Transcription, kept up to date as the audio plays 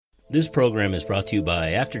This program is brought to you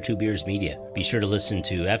by After Two Beers Media. Be sure to listen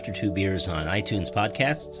to After Two Beers on iTunes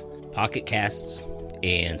Podcasts, Pocket Casts,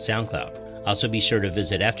 and SoundCloud. Also be sure to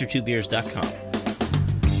visit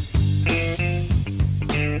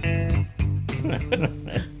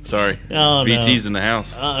aftertwobeers.com. Sorry. Oh, VT's no. in the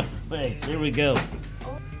house. Thanks. Here we go.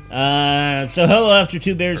 So hello, After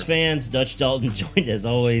Two Bears fans. Dutch Dalton, joined as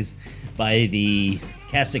always by the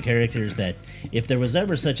cast of characters that, if there was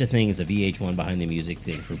ever such a thing as a VH1 Behind the Music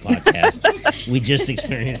thing for podcast, we just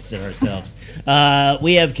experienced it ourselves.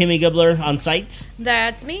 We have Kimmy Gubler on site.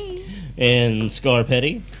 That's me. And Scar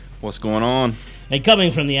Petty. What's going on? And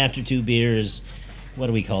coming from the After Two Beers, what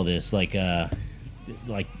do we call this? Like the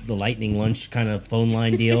lightning lunch kind of phone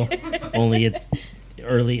line deal. Only it's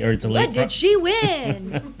early, or it's a late. What did she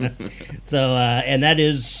win? So, and that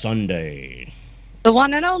is Sunday. The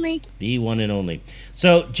one and only. The one and only.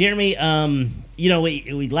 So, Jeremy,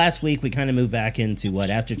 we last week we kind of moved back into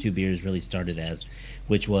what After Two Beers really started as,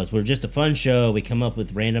 which was we're just a fun show. We come up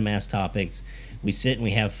with random ass topics. We sit and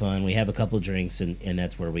we have fun. We have a couple drinks, and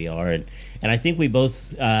that's where we are. And I think we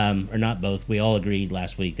both, or not both, we all agreed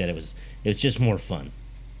last week that it was just more fun.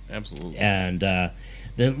 Absolutely. And the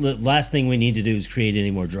last thing we need to do is create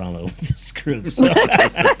any more drama with this group. So.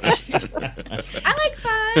 I like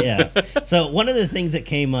fun. Yeah. So one of the things that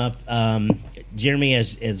came up, Jeremy,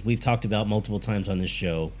 as we've talked about multiple times on this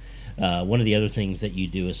show, one of the other things that you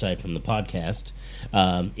do aside from the podcast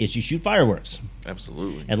is you shoot fireworks.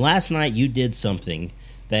 Absolutely. And last night you did something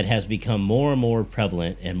that has become more and more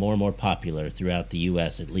prevalent and more popular throughout the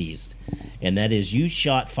U.S. at least, and that is you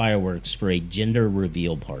shot fireworks for a gender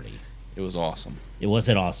reveal party. It was awesome. Was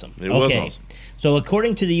it awesome? It was awesome. So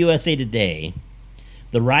according to the USA Today,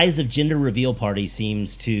 the rise of gender reveal parties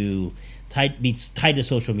seems to be tied to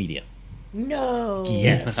social media. No.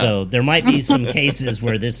 Yeah, so there might be some cases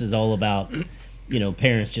where this is all about,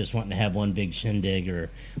 parents just wanting to have one big shindig or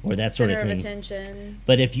that sort of thing. Center of attention.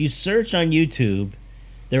 But if you search on YouTube,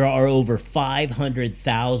 there are over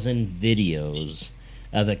 500,000 videos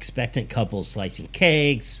of expectant couples slicing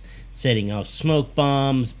cakes, setting off smoke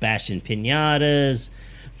bombs, bashing piñatas,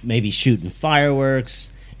 maybe shooting fireworks.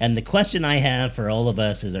 And the question I have for all of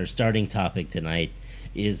us as our starting topic tonight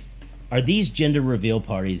is, are these gender reveal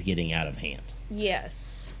parties getting out of hand?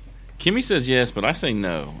 Yes. Kimmy says yes, but I say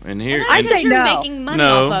no. And here, I and- say you're no. making money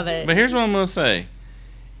no, off of it. but here's what I'm going to say.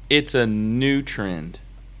 It's a new trend,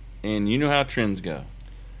 and you know how trends go.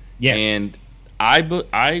 Yes. And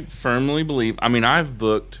I firmly believe, I've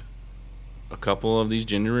booked a couple of these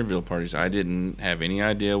gender reveal parties. I didn't have any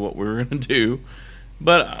idea what we were going to do,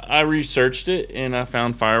 but I researched it, and I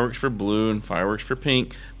found fireworks for blue and fireworks for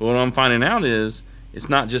pink. But what I'm finding out is it's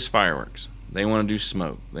not just fireworks. They want to do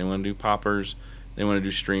smoke. They want to do poppers. They want to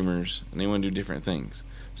do streamers, and they want to do different things.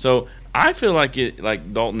 So I feel like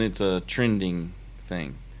Dalton, it's a trending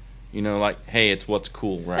thing. Hey, it's what's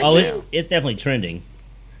cool right now. It's definitely trending.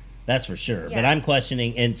 That's for sure. Yeah. But I'm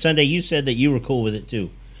questioning, and Sunday, you said that you were cool with it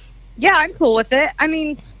too. Yeah, I'm cool with it.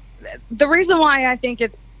 The reason why I think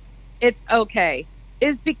it's okay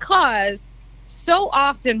is because so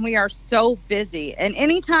often we are so busy, and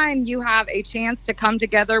anytime you have a chance to come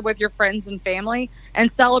together with your friends and family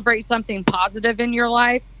and celebrate something positive in your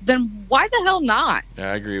life, then why the hell not?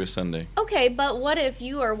 Yeah, I agree with Sunday. Okay, but what if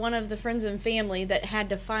you are one of the friends and family that had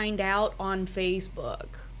to find out on Facebook?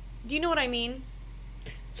 Do you know what I mean?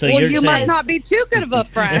 So Well, you're you saying, must not be too good of a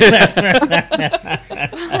friend.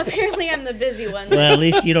 Apparently I'm the busy one. well, at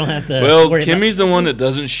least you don't have to. Well, worry about- Kimmy's the one that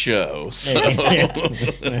doesn't show. So. I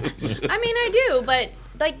do, but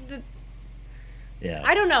yeah.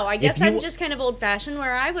 I don't know. I guess you I'm w- just kind of old-fashioned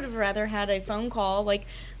where I would have rather had a phone call, like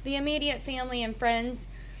the immediate family and friends,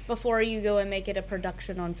 before you go and make it a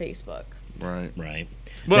production on Facebook. Right. Right.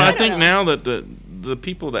 But Now- I think don't now that the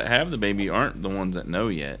people that have the baby aren't the ones that know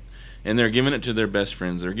yet, and they're giving it to their best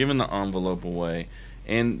friends. They're giving the envelope away,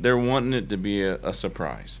 and they're wanting it to be a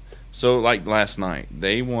surprise. So, like last night,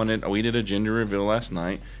 we did a gender reveal last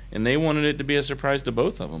night, and they wanted it to be a surprise to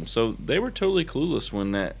both of them. So they were totally clueless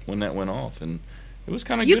when that went off, and it was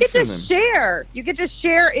kind of You good get for to them. share. You get to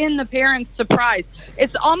share in the parents' surprise.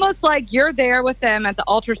 It's almost like you're there with them at the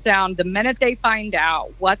ultrasound the minute they find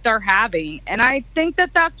out what they're having. And I think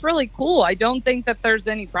that that's really cool. I don't think that there's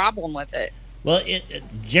any problem with it. Well,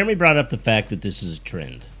 Jeremy brought up the fact that this is a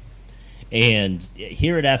trend. And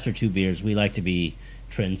here at After Two Beers, we like to be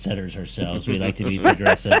trendsetters ourselves. We like to be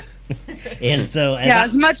progressive. And so...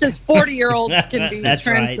 As much as 40-year-olds can be That's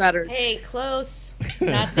right. trendsetters. Hey, close.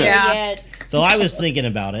 Not there Yeah. yet. So I was thinking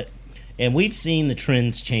about it, and we've seen the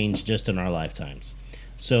trends change just in our lifetimes.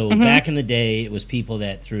 So back in the day, it was people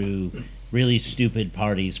that threw really stupid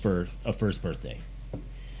parties for a first birthday.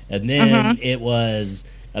 And then it was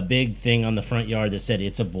a big thing on the front yard that said,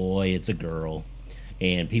 it's a boy, it's a girl.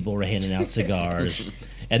 And people were handing out cigars.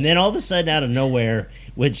 And then all of a sudden, out of nowhere,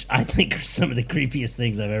 which I think are some of the creepiest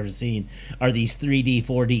things I've ever seen, are these 3D,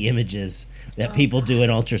 4D images that people do in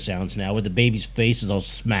ultrasounds now, where the baby's face is all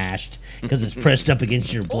smashed because it's pressed up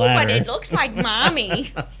against your Oh, bladder. but it looks like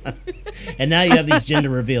mommy. And now you have these gender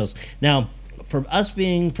reveals. Now, for us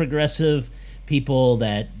being progressive people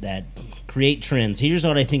that create trends, here's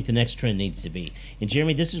what I think the next trend needs to be. And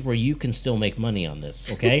Jeremy, this is where you can still make money on this,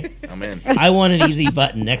 okay? I'm in. I want an easy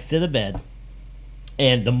button next to the bed.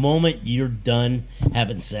 And the moment you're done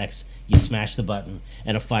having sex, you smash the button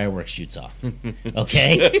and a firework shoots off.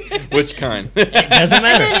 Okay? Which kind? It doesn't And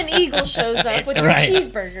matter. then an eagle shows up with your Right.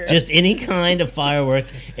 cheeseburger. Just any kind of firework.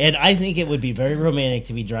 And I think it would be very romantic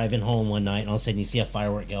to be driving home one night and all of a sudden you see a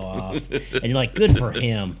firework go off. And you're like, good for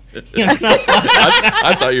him. You know?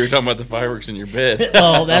 I thought you were talking about the fireworks in your bed.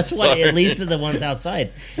 Well, that's what, Sorry. at least the ones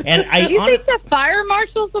outside. And I Do you think the fire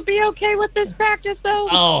marshals will be okay with this practice, though?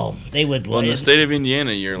 oh, they would Well, in the love state of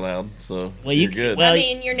Indiana, you're allowed, so Well, you you're c- good. well- I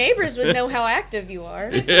mean, your neighbors would know how active you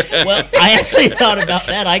are. Well, I actually thought about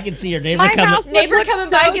that. I could see your neighbor My coming. house Neighbor would look coming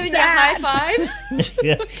so by giving sad. you a high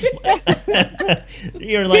five.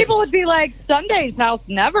 You're like, People would be like, Sunday's house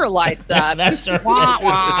never lights up. that's right. Wah,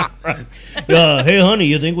 wah. Hey, honey,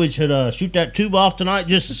 you think we should shoot that tube off tonight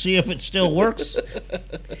just to see if it still works?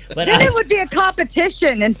 But Then it would be a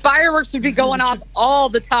competition, and fireworks would be going off all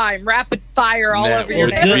the time, rapid fire all That over your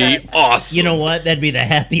would neighborhood. be awesome. you know what? That'd be the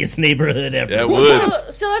happiest neighborhood ever. That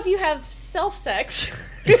would. So if you have self-sex,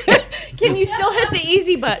 can you still hit the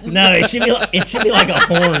easy button? No, it should be like a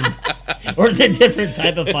horn, or it's a different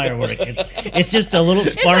type of firework. It's just a little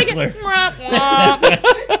It's like sparkler.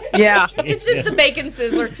 Yeah. It's just the bacon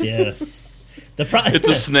sizzler. Yeah. The It's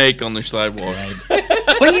a snake on their sidewalk.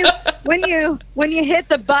 When you hit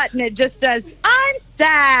the button, it just says, "I'm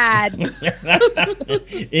sad."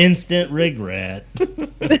 Instant regret.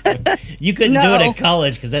 You couldn't do it at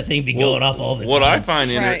college because that thing be going off all the What time.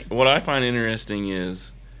 Right. I find interesting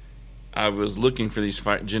is I was looking for these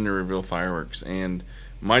gender reveal fireworks, and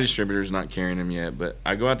my distributor's not carrying them yet. But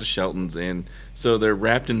I go out to Shelton's, and so they're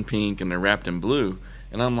wrapped in pink and they're wrapped in blue.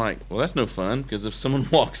 And I'm like, well, that's no fun, because if someone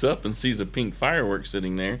walks up and sees a pink firework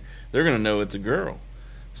sitting there, they're going to know it's a girl.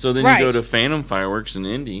 So then Right. you go to Phantom Fireworks in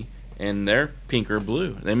Indy, and they're pink or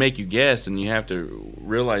blue. They make you guess, and you have to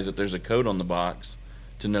realize that there's a code on the box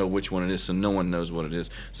to know which one it is, so no one knows what it is.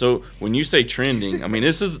 So when you say trending, I mean,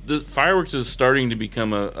 the fireworks is starting to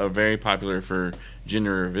become a very popular for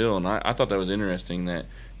gender reveal, and I thought that was interesting that,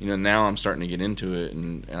 you know, now I'm starting to get into it,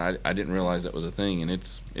 and I didn't realize that was a thing, and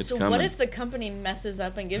it's So coming. what if the company messes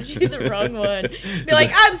up and gives you the wrong one? Be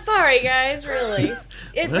like, I'm sorry, guys, really.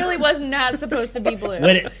 It really was not supposed to be blue.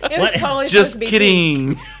 What- It was what- totally supposed Just to be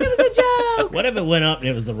kidding. pink. It was a joke. What if it went up and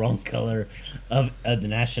it was the wrong color of the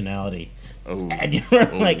nationality? Oh, And you were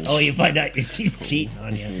like, oh, you find out she's cheating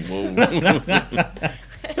on you. whoa.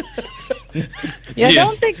 You Yeah.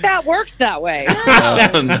 don't think that works that way?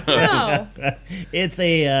 Oh, no. No. It's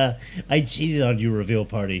a I cheated on you reveal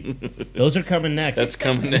party. Those are coming next. That's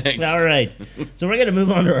coming next. All right. So we're going to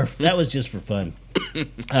move on to our. That was just for fun.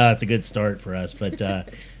 It's a good start for us. But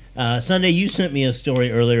Sunday, you sent me a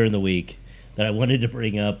story earlier in the week that I wanted to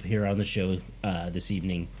bring up here on the show this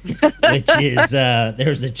evening, which is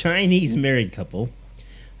there's a Chinese married couple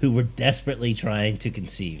who were desperately trying to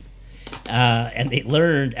conceive. And they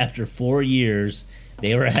learned after 4 years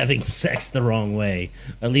they were having sex the wrong way.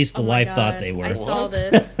 At least the Oh my wife God. thought they were. I saw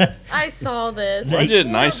this. I saw this. Why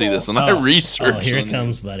didn't I see this? And I researched Oh, here on it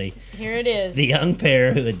comes, buddy. Here it is. The young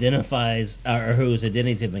pair who identifies or whose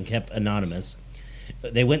identities have been kept anonymous.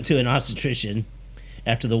 They went to an obstetrician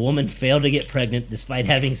after the woman failed to get pregnant despite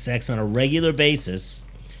having sex on a regular basis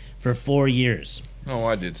for 4 years. Oh,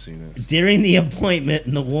 I did see this. During the appointment,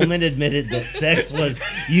 the woman admitted that sex was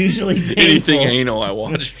usually Anything painful, anal, I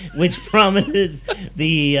watch. which prompted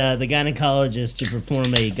the gynecologist to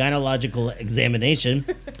perform a gynecological examination.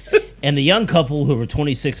 And the young couple, who were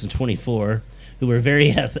 26 and 24, who were very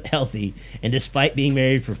healthy, and despite being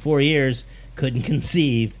married for 4 years, couldn't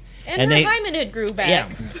conceive. and her hymen had grew back. Yeah.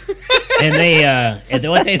 And and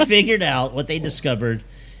what they figured out, what they discovered,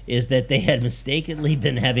 is that they had mistakenly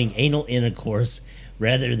been having anal intercourse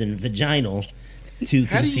rather than vaginal to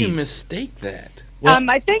How do conceive. you mistake that? Well-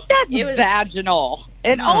 I think that's It was- vaginal.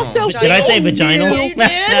 And also, Did I say he vaginal? knew- You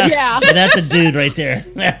did? Yeah. That's a dude right there. He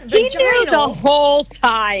knew the Vaginal. whole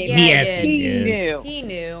time. Yeah, Yes, he he He did. knew. He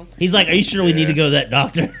knew. He's like, "Are you sure we need to go to that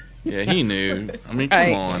doctor?" Yeah, he knew. I mean, come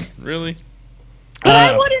Right. on. Really? But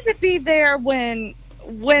I Uh, wanted to be there when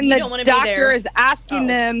when You the don't wanna be doctor there. is asking Oh.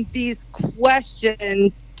 them these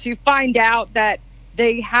questions to find out that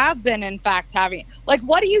they have been in fact having, like,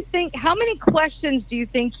 what do you think, how many questions do you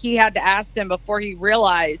think he had to ask them before he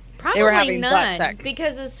realized they were Probably having butt none, sex?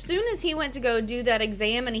 because as soon as he went to go do that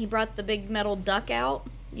exam and he brought the big metal duck out,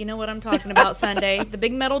 you know what I'm talking about, Sunday, the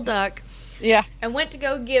big metal duck, Yeah. and went to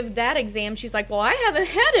go give that exam, she's like, well, I haven't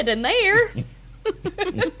had it in there.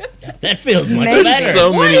 That feels much Maybe. There's better.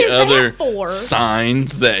 so What many is that other for?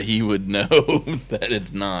 signs that he would know that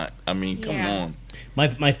it's not. I mean, come Yeah. on.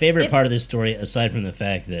 My favorite If- part of this story, aside from the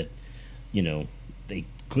fact that, you know, they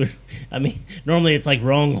clear. I mean, normally it's like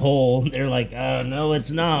wrong hole. They're like, no,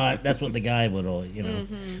 it's not. That's what the guy would, you know.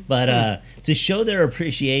 But to show their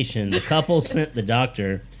appreciation, the couple sent the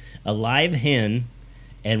doctor a live hen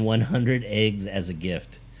and 100 eggs as a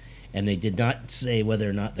gift. And they did not say whether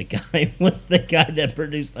or not the guy was the guy that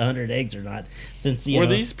produced the 100 eggs or not. Since Were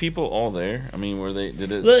these people all there? I mean, were they?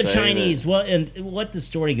 Did it well, say Chinese? that- Well, and what the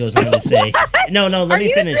story goes on to say. No, let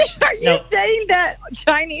me finish. Are you No. saying that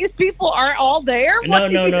Chinese people aren't all there? No,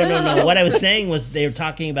 What no, do no, you- no, no. What I was saying was they were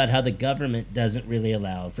talking about how the government doesn't really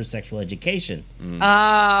allow for sexual education.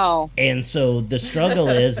 Oh. And so the struggle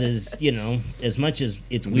is, you know, as much as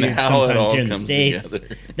it's weird Now it sometimes all here in the comes States,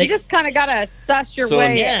 together. they You just kind of got to suss your So-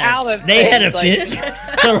 way yes, out of they had a things,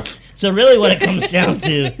 so really what it comes down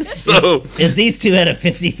to So, is these two had a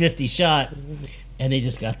 50-50 shot and they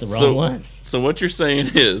just got the wrong one. So what you're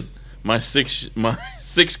saying is my sixth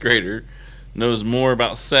grader knows more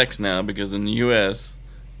about sex now because in the U.S.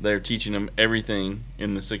 they're teaching them everything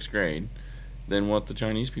in the 6th grade than what the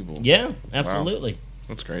Chinese people. Yeah, absolutely.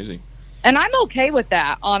 That's crazy. And I'm okay with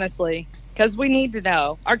that, honestly, because we need to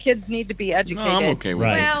know. Our kids need to be No, educated. I'm okay with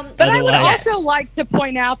Right. it. Well, But I would Otherwise- also like to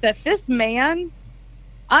point out that this man,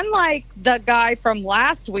 unlike the guy from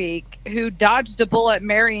last week who dodged a bullet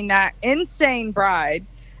marrying that insane bride,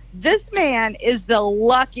 this man is the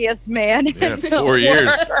luckiest man Yeah, in the 4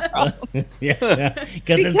 years. world. Yeah, because it's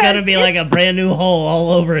Because going to be like a brand new hole all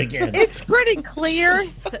over again. It's pretty clear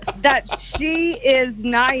that she is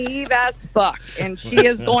naive as fuck, and she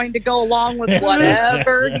is going to go along with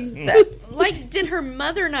whatever he says. like, did her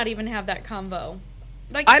mother not even have that convo?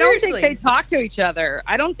 Like, I don't seriously. think they talk to each other.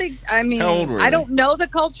 I don't think. I mean, How old were I they? don't know the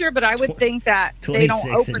culture, but I would think that they don't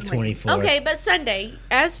 26 and openly. 24. Okay, but Sunday,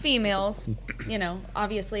 as females, you know,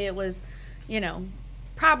 obviously it was, you know,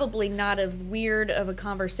 probably not as weird of a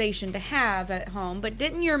conversation to have at home, but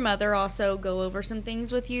didn't your mother also go over some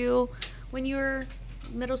things with you when you were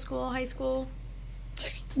middle school, high school?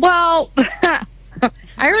 Well,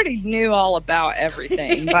 I already knew all about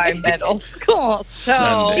everything by middle school, so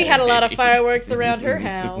Sunday. She had a lot of fireworks around her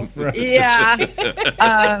house. yeah,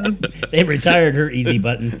 They retired her easy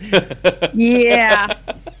button. yeah.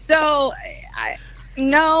 So,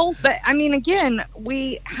 no, but I mean, again,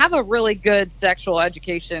 we have a really good sexual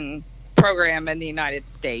education program in the United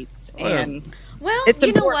States, and Well, It's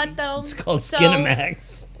you know important. what though? It's called So,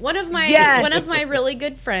 Skinamax. One of my Yes. one of my really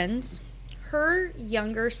good friends, her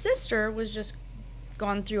younger sister was just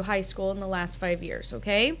gone through high school in the last 5 years,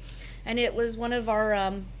 okay? And it was one of our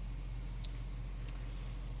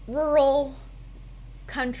rural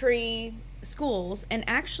country schools, and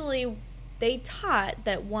actually they taught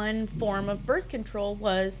that one form of birth control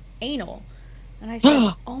was anal. And I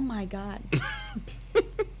said, "Oh my god."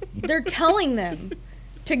 They're telling them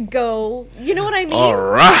to go, you know what I mean? All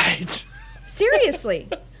right. Seriously.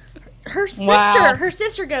 Her sister Wow. her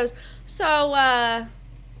sister goes, "So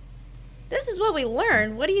this is what we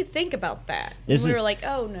learned. What do you think about that?" This And we is- were like,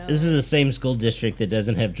 "Oh no." This is the same school district that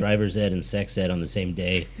doesn't have driver's ed and sex ed on the same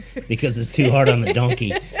day because it's too hard on the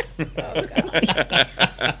donkey.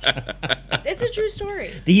 It's a true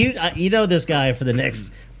story. Do you you know this guy for the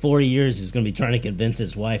next 4 years is going to be trying to convince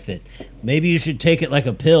his wife that maybe you should take it like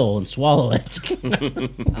a pill and swallow it.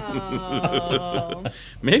 Oh.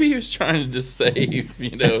 Maybe he was trying to just save,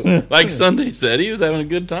 you know, like Sunday said, he was having a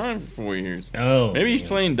good time for 4 years. Oh, Maybe he's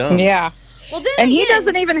playing dumb. yeah. Well, then And he again,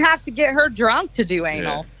 doesn't even have to get her drunk to do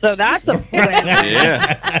anal, so that's a win.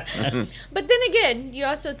 Yeah. But then again, you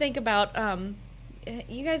also think about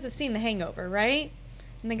you guys have seen The Hangover, right?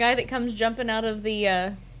 And the guy that comes jumping out of the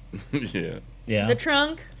Yeah. yeah,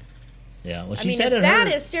 trunk. yeah. Well, I she mean, said if it that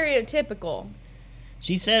hurt. is stereotypical,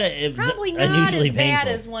 She said it was probably not unusually as bad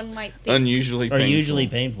painful. as one might think. Unusually Or painful. usually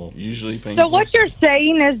painful. Usually painful. So what you're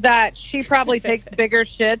saying is that she probably takes bigger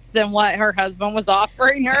shits than what her husband was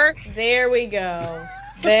offering her? There we go.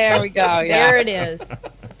 There we go. Yeah. There it is.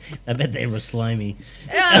 I bet they were slimy.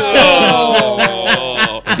 Oh.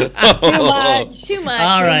 Oh. much. Too much.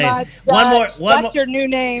 All Too right. much, One more. Dutch. One That's more. your new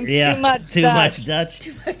name. Yeah. Too much. Too Dutch. much Dutch.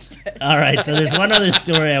 Too much. All right. So there's one other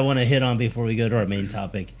story I want to hit on before we go to our main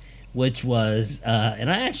topic, which was, and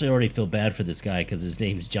I actually already feel bad for this guy because his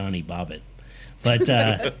name's Johnny Bobbitt. But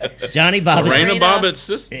Johnny Bobbitt. Lorena Lorena.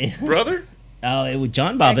 Bobbitt's brother?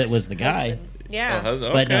 John Bobbitt was the guy. Ex-husband. Yeah.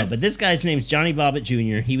 Okay. But no, but this guy's name's Johnny Bobbitt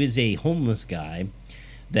Jr. He was a homeless guy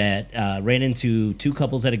that ran into two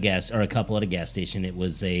couples at a couple at a gas station. It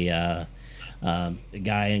was a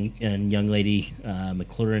guy and young lady,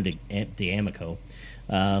 McClure and D'Amico.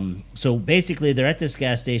 So basically, they're at this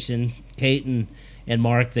gas station. Kate and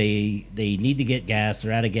Mark, they need to get gas.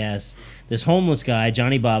 They're out of gas. This homeless guy,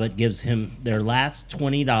 Johnny Bobbitt, gives him their last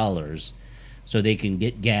 $20 so they can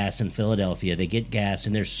get gas in Philadelphia. They get gas,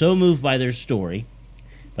 and they're so moved by their story,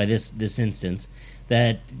 by this instance,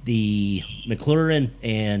 that the McClure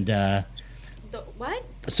and What?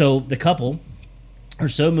 so the couple are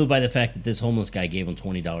so moved by the fact that this homeless guy gave them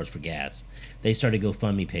 $20 for gas, they started a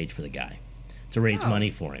GoFundMe page for the guy to raise money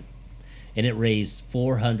for him. And it raised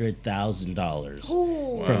 $400,000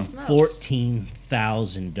 Ooh, from smokes.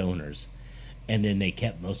 14,000 donors. And then they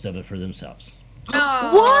kept most of it for themselves.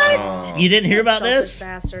 Oh, What? You didn't hear about selfish this?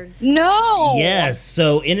 bastards. No. Yes.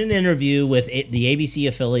 So, in an interview with the ABC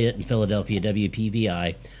affiliate in Philadelphia,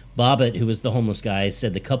 WPVI, Bobbitt, who was the homeless guy,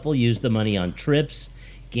 said the couple used the money on trips,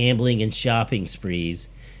 gambling, and shopping sprees.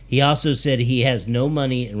 He also said he has no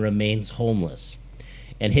money and remains homeless.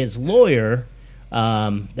 And his lawyer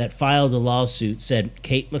that filed the lawsuit said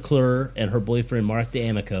Kate McClure and her boyfriend Mark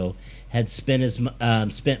D'Amico had spent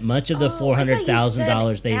much of the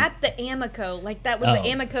 $400,000 they at the Amico, like that was Oh.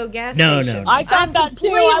 the Amico gas No, station. no. I thought that too.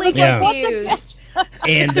 I was Completely Yeah. like, what the confused.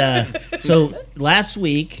 And so last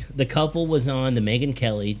week, the couple was on the Megyn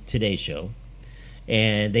Kelly Today Show,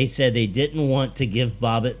 and they said they didn't want to give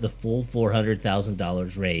Bobbitt the full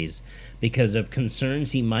 $400,000 raise because of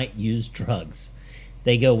concerns he might use drugs.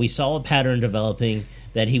 They go, we saw a pattern developing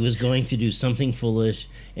that he was going to do something foolish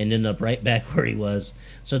and end up right back where he was.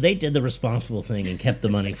 So they did the responsible thing and kept the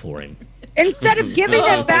money for him. Instead of giving Oh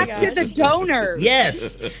my it back to the gosh. donors.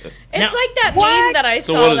 Yes. It's Now- like that What? meme that I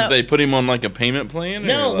So saw. what did that, they put him on like a payment plan? Or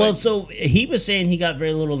No, like, well, so he was saying he got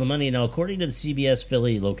very little of the money. Now, according to the CBS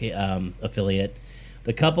Philly affiliate,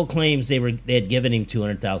 the couple claims they had given him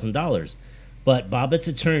 $200,000, but Bobbitt's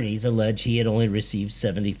attorneys allege he had only received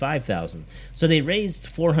 $75,000. So they raised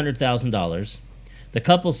 $400,000. The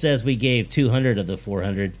couple says we gave $200 of the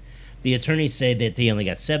 $400. The attorneys say that they only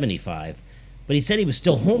got $75, but he said he was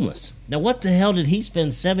still homeless. Now, what the hell did he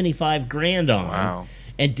spend $75,000 on? Wow.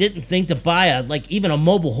 And didn't think to buy even a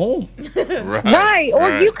mobile home. right, Right.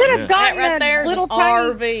 Or you could have yeah. that gotten right a there's little an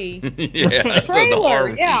tiny RV. yeah, that's the trailer.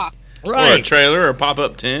 RV. Yeah. Or a trailer, or a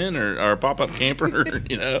pop-up tent, or a pop-up camper,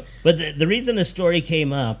 you know. But the reason the story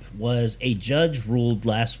came up was a judge ruled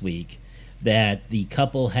last week that the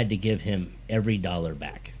couple had to give him every dollar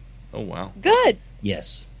back. Oh, wow. Good.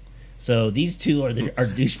 Yes. So these two are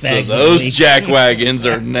douchebags. So of the those week.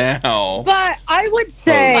 jackwagons are now, But I would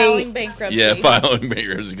say Filing bankruptcy. yeah, filing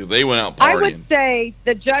bankruptcy because they went out I partying. would say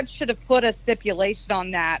the judge should have put a stipulation on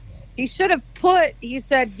that. He should have he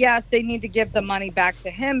said, yes, they need to give the money back to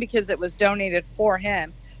him because it was donated for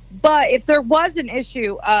him. But if there was an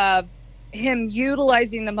issue of him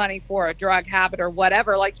utilizing the money for a drug habit or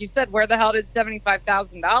whatever, like you said, where the hell did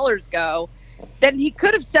 $75,000 go? Then he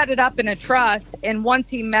could have set it up in a trust. And once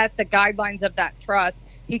he met the guidelines of that trust,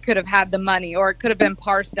 he could have had the money, or it could have been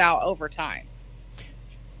parsed out over time.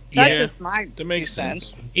 That's Yeah, just my that makes 2 cents.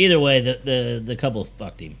 sense. Either way, the couple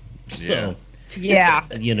fucked him. So, Yeah. Yeah.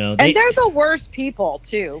 you know, And they're the worst people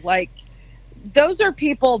too. Like, those are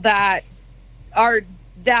people that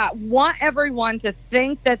want everyone to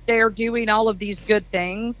think that they're doing all of these good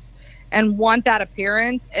things and want that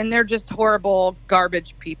appearance, and they're just horrible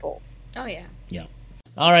garbage people. Oh yeah.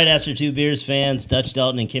 All right, After Two Beers fans, Dutch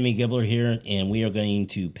Dalton and Kimmy Gibbler here, and we are going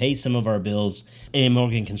to pay some of our bills. A.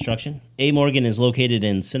 Morgan Construction. A. Morgan is located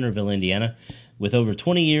in Centerville, Indiana. With over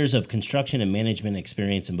 20 years of construction and management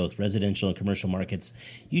experience in both residential and commercial markets,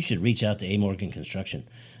 you should reach out to A. Morgan Construction.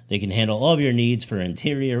 They can handle all of your needs for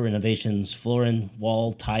interior renovations, flooring,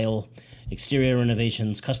 wall, tile, exterior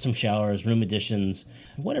renovations, custom showers, room additions,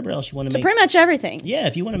 whatever else you want to So make. pretty much everything. Yeah,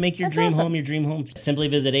 if you want to make your That's dream awesome. home your dream home, simply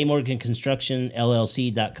visit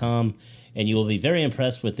amorganconstructionllc.com and you will be very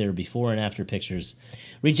impressed with their before and after pictures.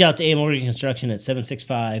 Reach out to A. Morgan Construction at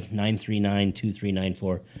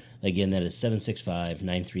 765-939-2394. Again, that is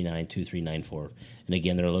 765-939-2394. And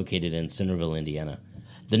again, they're located in Centerville, Indiana.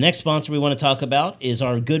 The next sponsor we want to talk about is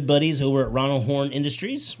our good buddies over at Ronald Horn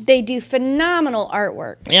Industries. They do phenomenal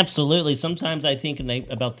artwork. Absolutely. Sometimes I think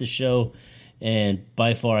about this show, And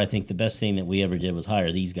by far, I think the best thing that we ever did was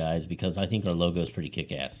hire these guys because I think our logo is pretty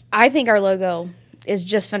kick-ass. I think our logo is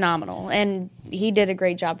just phenomenal, and he did a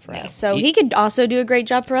great job for Yeah. us. So he could also do a great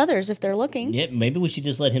job for others if they're looking. Yeah, maybe we should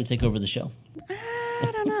just let him take over the show.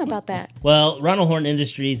 I don't know about that. Well, Ronald Horn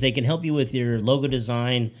Industries, they can help you with your logo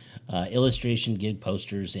design, illustration, gig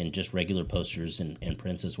posters, and just regular posters and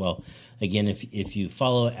prints as well. Again, if you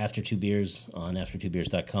follow After Two Beers on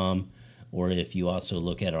after2beers.com, or if you also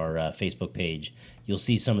look at our Facebook page, you'll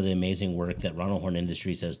see some of the amazing work that Ronald Horn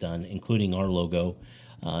Industries has done, including our logo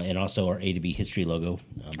and also our A to B history logo.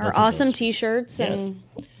 Our awesome T-shirts and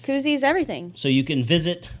koozies, everything. So you can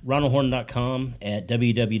visit ronaldhorn.com at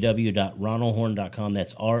www.ronaldhorn.com.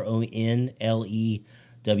 That's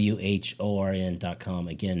RONLEWHORN.com.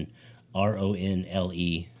 Again,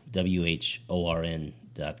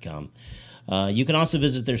 RONLEWHORN.com. You can also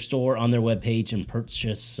visit their store on their webpage and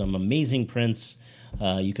purchase some amazing prints.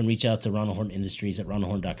 You can reach out to Ronald Horn Industries at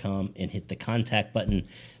ronaldhorn.com and hit the contact button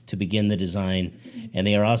to begin the design. And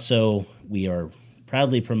we are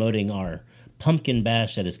proudly promoting our Pumpkin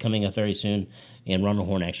Bash that is coming up very soon. And Ronald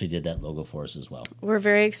Horn actually did that logo for us as well. We're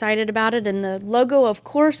very excited about it. And the logo, of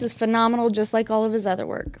course, is phenomenal, just like all of his other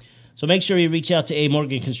work. So make sure you reach out to A.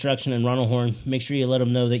 Morgan Construction and Ronald Horn. Make sure you let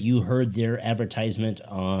them know that you heard their advertisement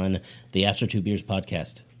on the After Two Beers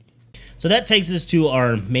podcast. So that takes us to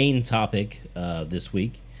our main topic this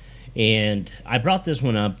week. And I brought this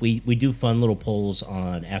one up. We do fun little polls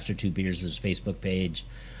on After Two Beers' Facebook page.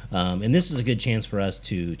 And this is a good chance for us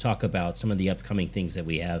to talk about some of the upcoming things that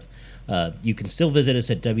we have. You can still visit us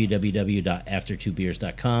at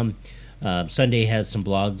www.aftertwobeers.com. Sunday has some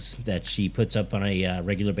blogs that she puts up on a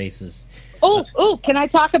regular basis. Can I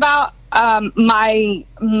talk about my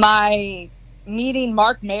meeting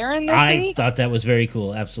Mark Maron this week? I thought that was very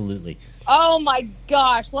cool. Absolutely. Oh my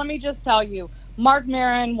gosh, let me just tell you, Mark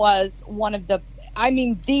Maron was one of the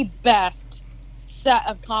best set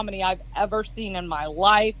of comedy I've ever seen in my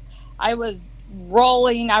life. I was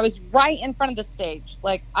rolling. I was right in front of the stage.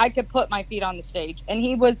 Like, I could put my feet on the stage, and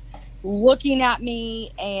he was looking at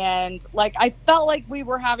me, and like, I felt like we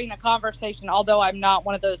were having a conversation, although I'm not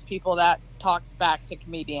one of those people that talks back to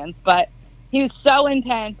comedians, but he was so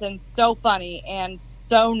intense and so funny and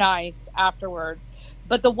so nice afterwards.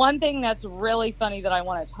 But the one thing that's really funny that I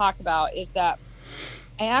want to talk about is that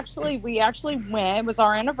we actually went. It was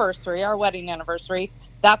our anniversary, our wedding anniversary.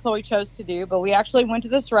 That's what we chose to do. But we actually went to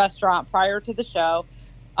this restaurant prior to the show.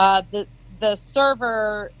 The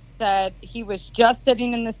server said he was just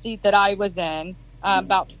sitting in the seat that I was in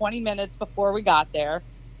about 20 minutes before we got there,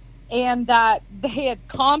 and that they had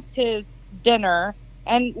comped his dinner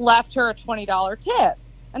and left her a $20 tip.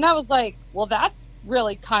 And I was like, well, that's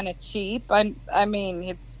really kind of cheap. I mean,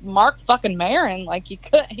 it's Mark fucking Maron. Like, he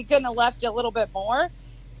couldn't have left you a little bit more.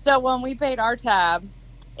 So when we paid our tab,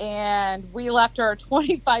 and we left her a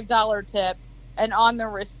 $25 tip, and on the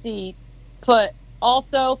receipt put,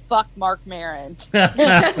 also fuck Mark Maron.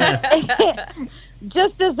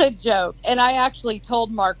 Just as a joke. And I actually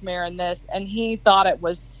told Mark Maron this, and he thought it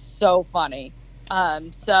was so funny.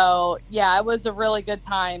 So yeah, it was a really good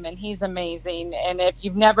time, and he's amazing. And if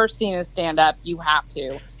you've never seen his stand-up, you have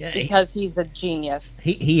to, because he's a genius.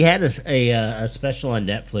 He had a special on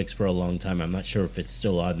Netflix for a long time. I'm not sure if it's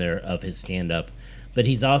still on there, of his stand-up, but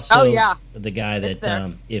he's also the guy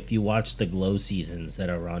that if you watch the Glow seasons that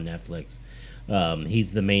are on Netflix,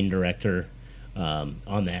 he's the main director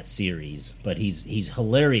on that series. But he's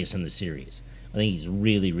hilarious in the series. I think he's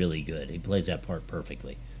really, really good. He plays that part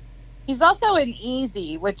perfectly. He's also in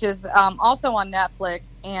Easy, which is also on Netflix,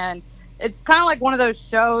 and it's kind of like one of those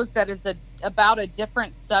shows that is about a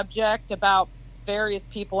different subject, about various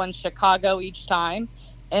people in Chicago each time,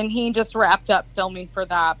 and he just wrapped up filming for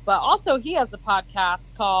that. But also he has a podcast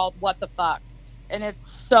called What the Fuck, and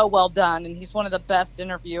it's so well done, and he's one of the best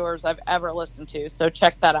interviewers I've ever listened to, so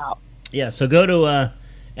check that out. Yeah, so go to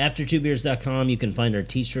aftertwobeers.com. You can find our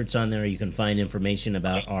t-shirts on there. You can find information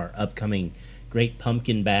about our upcoming Great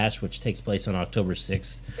Pumpkin Bash, which takes place on October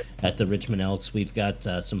 6th at the Richmond Elks. We've got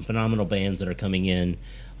some phenomenal bands that are coming in.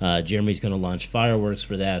 Jeremy's going to launch fireworks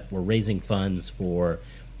for that. We're raising funds for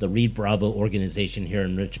the Reed Bravo organization here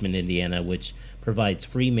in Richmond, Indiana, which provides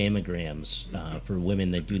free mammograms for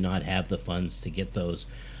women that do not have the funds to get those,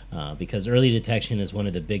 because early detection is one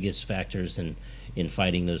of the biggest factors in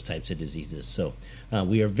fighting those types of diseases. So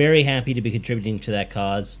we are very happy to be contributing to that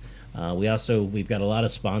cause. We've got a lot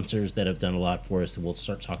of sponsors that have done a lot for us, and we'll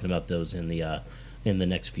start talking about those in the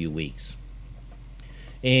next few weeks.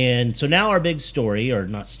 And so now our big story, or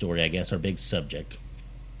not story, I guess, our big subject.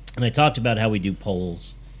 And I talked about how we do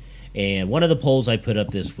polls, and one of the polls I put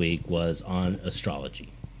up this week was on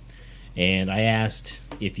astrology. And I asked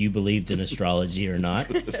if you believed in astrology or not.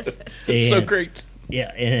 So And- great.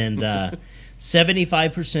 Yeah, and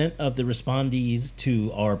 75% of the respondees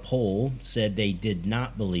to our poll said they did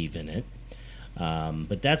not believe in it.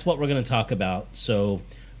 But that's what we're going to talk about. So,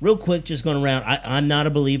 real quick, just going around. I'm not a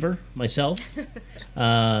believer myself.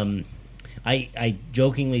 I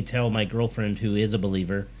jokingly tell my girlfriend, who is a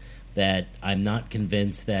believer, that I'm not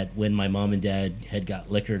convinced that when my mom and dad had got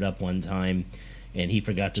liquored up one time and he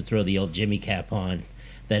forgot to throw the old Jimmy cap on,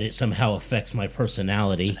 that it somehow affects my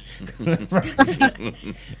personality.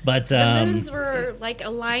 But The moons were like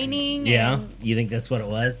aligning. yeah, And you think that's what it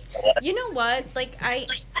was? you know what? Like I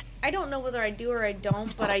don't know whether I do or I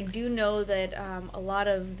don't, but I do know that a lot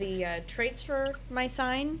of the traits for my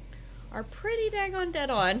sign are pretty daggone dead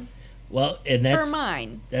on Well, and that's for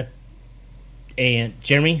mine. that. And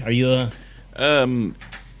Jeremy, are you a?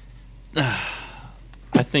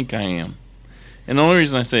 I think I am. And the only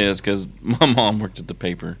reason I say it is because my mom worked at the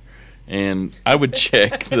paper, and I would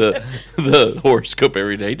check the horoscope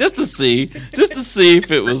every day just to see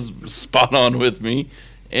if it was spot on with me.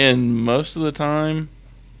 And most of the time,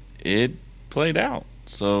 it played out.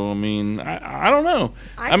 So I mean, I don't know.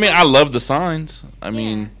 I love the signs.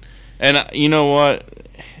 And you know what?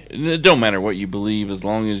 It don't matter what you believe as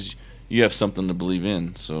long as you have something to believe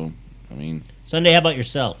in. So I mean, Sunday, how about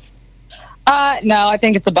yourself? No, I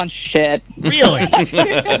think it's a bunch of shit. Really?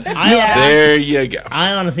 there you go.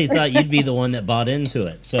 I honestly thought you'd be the one that bought into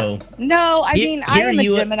it. So No, I Here- mean, I here am a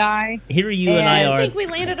you- Gemini. here you and I I are. think we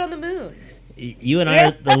landed on the moon. You and I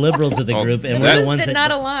are the liberals of the Oh, group, and The we're the moons ones did that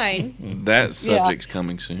not align. That subject's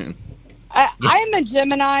coming soon. I am a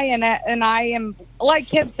Gemini, and I am, like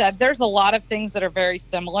Kip said, there's a lot of things that are very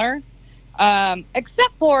similar,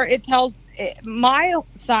 except for my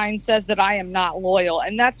sign says that I am not loyal,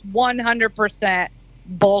 and that's 100%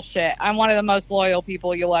 bullshit. I'm one of the most loyal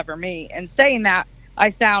people you'll ever meet. And saying that, I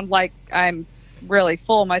sound like I'm really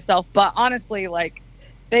full of myself, but honestly, like,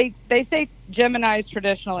 they say Geminis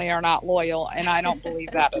traditionally are not loyal, and I don't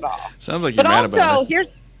believe that at all. Sounds like you're But mad also, about it.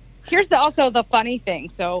 here's also the funny thing.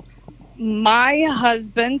 So, my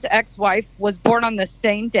husband's ex-wife was born on the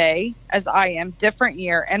same day as I am, different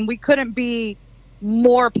year, and we couldn't be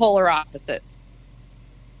more polar opposites.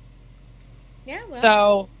 Yeah, well.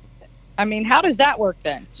 So, I mean, how does that work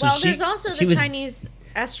then? So Well, she- there's also she the was- Chinese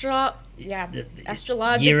astrological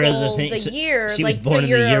year of the thing. the So year, she was like born so in the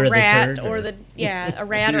you're year a of the rat turd, or or- the a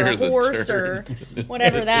rat or Year a of the horse turd. or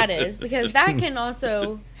whatever that is, because that can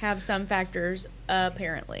also have some factors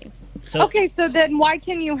apparently. So, Okay, so then why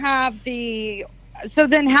can you have so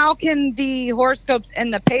then how can the horoscopes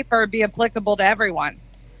in the paper be applicable to everyone?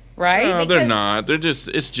 Right? No, they're Because- not.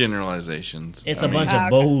 It's generalizations. it's I a mean, bunch of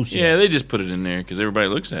bullshit. Yeah, they just put it in there because everybody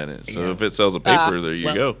looks at it. So if it sells a paper, there you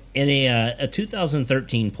Well, go. In a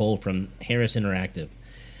 2013 poll from Harris Interactive,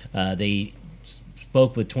 they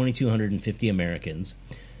spoke with 2,250 Americans.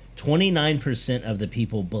 29% of the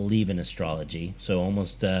people believe in astrology, so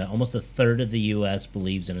almost a third of the U.S.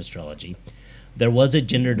 believes in astrology. There was a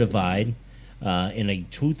gender divide. In a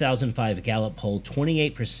 2005 Gallup poll,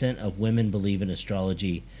 28% of women believe in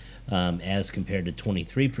astrology, as compared to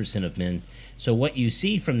 23% of men. So what you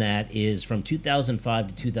see from that is from 2005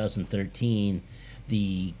 to 2013,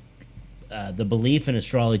 the belief in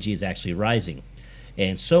astrology is actually rising.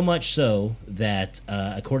 And so much so that,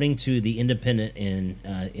 according to the Independent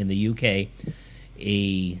in the UK,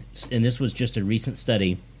 and this was just a recent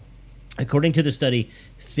study, according to the study,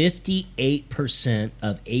 58%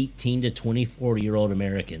 of 18 to 24-year-old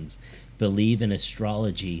Americans believe in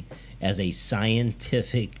astrology as a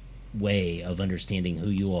scientific way of understanding who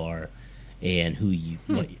you are and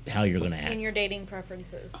how you're going to act. And your dating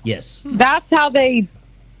preferences. Yes. That's how they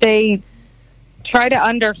try to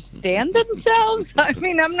understand themselves. I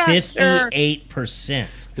mean, I'm not sure.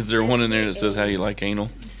 58%. Is there one in there that says how you like anal?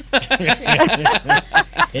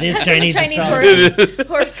 It is Chinese astrology.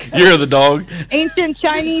 horoscope. You're the dog. Ancient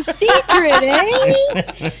Chinese secret,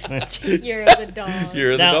 eh? You're the dog.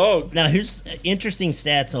 You're the dog. Now, here's interesting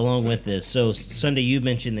stats along with this. So, Sunday, you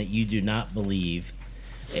mentioned that you do not believe.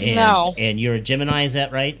 And, No. And you're a Gemini, is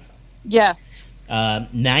that right? Yes.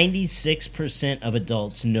 96% of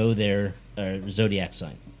adults know their zodiac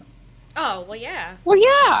sign. Oh, well, yeah. Well,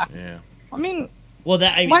 yeah. Yeah. I mean, Well,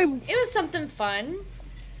 that why? It was something fun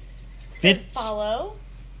to fif- follow.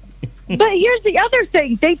 But here's the other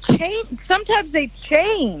thing: they change. Sometimes they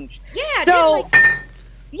change. Yeah, So, dude,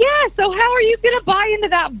 yeah. So how are you going to buy into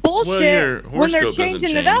that bullshit Well, your when they're horoscope doesn't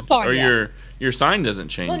changing change, it up on or you? Your sign doesn't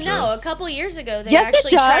change. Well, no, though. a couple years ago they Yes, it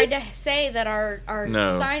actually does. tried to say that our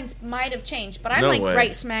No. signs might have changed, but I'm No like way.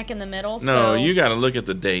 right smack in the middle. No, so you got to look at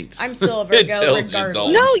the dates. I'm still a It Virgo tells you, regardless.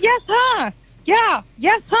 Dalton. No, yes, huh? Yeah,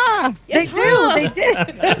 yes, huh? Yes, they huh? do.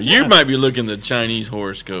 They did. You might be looking at the Chinese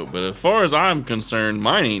horoscope, but as far as I'm concerned,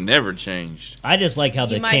 mine ain't never changed. I just like how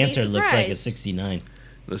You the might be Cancer looks like a surprised. 69.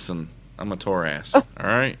 Listen, I'm a Taurus. All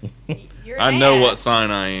right, You're I an know what ass.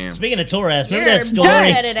 sign I am. Speaking of Taurus, remember You're that a story?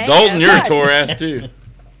 butt-headed ass. Dalton, you're a Yes. Taurus too.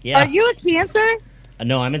 Yeah. Are you a Cancer?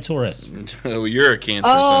 No, I'm a Taurus. Oh, you're a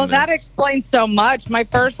Cancer. Oh, Sunday. that explains so much. My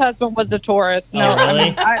first husband was a Taurus. No, Oh,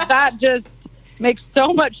 really? that just makes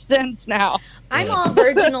so much sense now. I'm all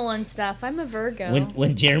virginal and stuff. I'm a Virgo.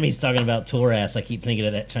 When Jeremy's talking about Taurus, I keep thinking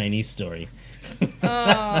of that Chinese story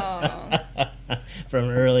Oh. from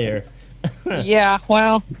earlier. Yeah,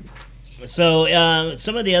 well, So,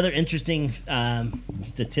 some of the other interesting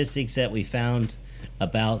statistics that we found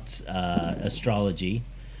about astrology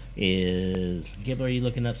is... Gibler, are you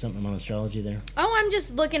looking up something on astrology there? Oh, I'm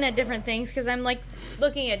just looking at different things because I'm like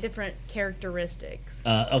looking at different characteristics.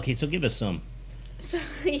 Okay, so give us some. So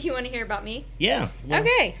you want to hear about me? Yeah. well,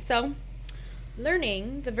 Okay, so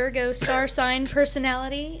learning the Virgo star sign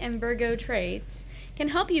personality and Virgo traits can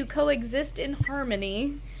help you coexist in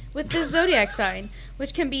harmony with this zodiac sign,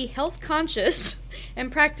 which can be health conscious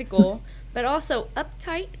and practical, but also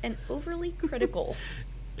uptight and overly critical.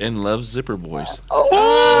 And loves zipper boys.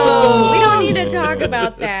 Oh, we don't need to talk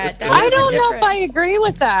about that. That I was a don't know if different- I agree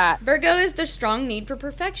with that. Virgo is the strong need for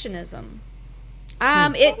perfectionism.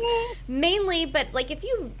 It mainly, but like if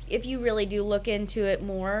you really do look into it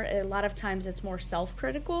more, a lot of times it's more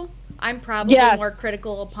self-critical. I'm probably Yes. more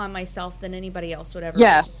critical upon myself than anybody else would ever. be.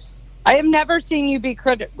 Yes. I have never seen you be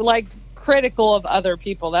critical of other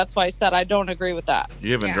people. That's why I said I don't agree with that.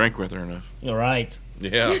 You haven't Yeah. drank with her enough. All right.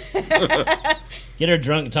 Yeah. Get her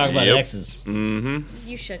drunk and talk about Yep. exes Mm-hmm.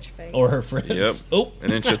 You shut your face. or her friends. Yep. Oh,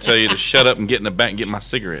 And then she'll tell you to shut up and get in the back and get my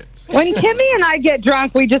cigarettes. When Kimmy and I get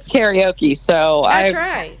drunk, we just karaoke. So That's I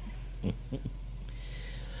right.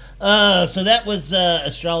 so that was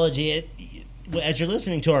astrology. As you're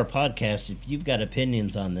listening to our podcast, if you've got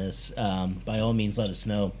opinions on this, by all means, let us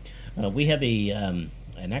know. We have a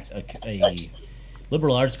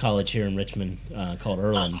liberal arts college here in Richmond called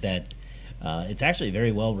Erlin that it's actually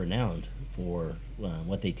very well renowned for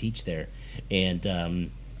what they teach there. And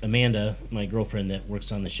Amanda, my girlfriend that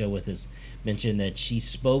works on the show with us, mentioned that she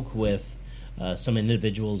spoke with some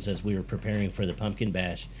individuals as we were preparing for the pumpkin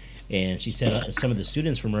bash. And she said some of the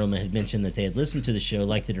students from Erlin had mentioned that they had listened to the show,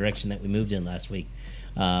 liked the direction that we moved in last week.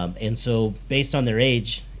 And so based on their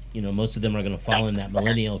age, most of them are going to fall in that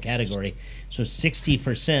millennial category. So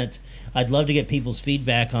 60%. I'd love to get people's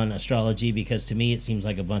feedback on astrology because to me it seems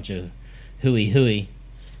like a bunch of hooey.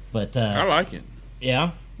 But I like it.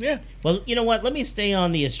 yeah. Yeah. Well, you know what? Let me stay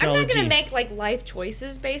on the I'm astrology. not gonna make like life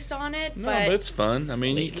choices based on it, No, but but it's fun. I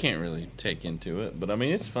mean, you can't really take into it, but I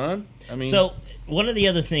mean, it's fun. I mean, So, one of the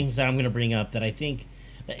other things that I'm going to bring up that I think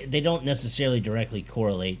they don't necessarily directly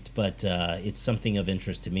correlate, but it's something of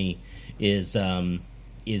interest to me, is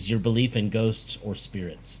your belief in ghosts or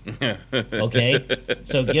spirits. Okay?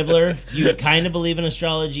 So, Gibbler, you kind of believe in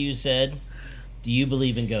astrology, you said. Do you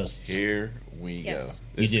believe in ghosts? here we Yes. go.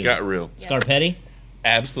 You It's do. got real. Yes. Scarpetti?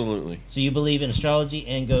 Absolutely. So, you believe in astrology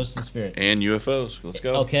and ghosts and spirits? And UFOs. Let's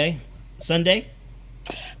go. Okay. Sunday?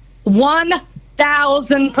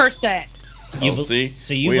 1,000%. You Oh, be- see?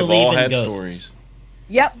 so you we have believe all in had ghosts. stories.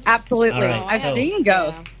 Yep, absolutely. All right, I've so- seen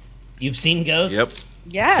ghosts. You've seen ghosts? Yep.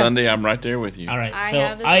 Yes. Sunday, I'm right there with you. All right. I So,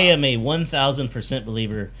 have as I well. am a 1,000%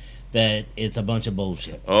 believer that it's a bunch of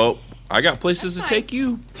bullshit. Oh, I got places That's to fine. take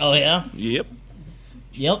you. Oh, yeah? Yep.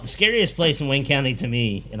 Yep, the scariest place in Wayne County to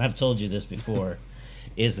me, and I've told you this before,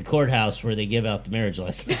 is the courthouse where they give out the marriage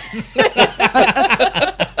licenses.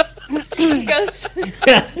 ghost.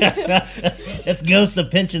 That's ghosts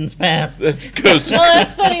of pensions past. That's ghost. Well,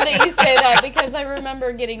 that's funny that you say that because I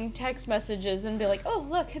remember getting text messages and be like, "Oh,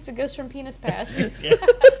 look, it's a ghost from Penis Past." Yeah,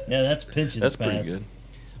 that's pensions That's past. pretty good.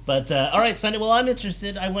 But all right, Sunday. Well, I'm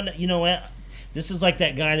interested. I want to. You know what? This is like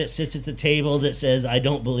that guy that sits at the table that says, "I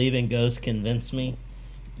don't believe in ghosts. Convince me."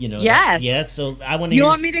 Yes. Yes. So I want to. You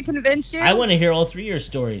want me to convince you? I want to hear all three of your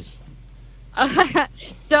stories.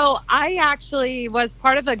 So I actually was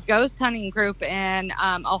part of a ghost hunting group in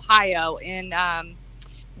Ohio, in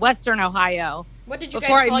Western Ohio. What did you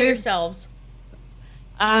Before guys I call moved- yourselves?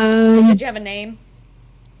 I Did you have a name?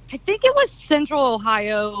 think it was Central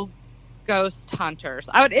Ohio Ghost Hunters.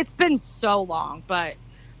 It's been so long, but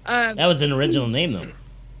That was an original name,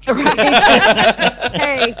 though. right.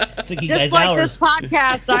 Hey, Took you just guys like hours. this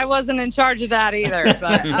podcast, I wasn't in charge of that either.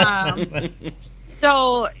 But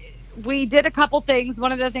so we did a couple things.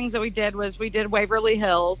 One of the things that we did was we did Waverly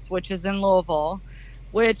Hills, which is in Louisville,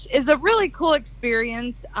 which is a really cool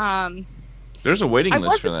experience. There's a waiting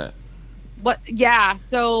list for that. Yeah,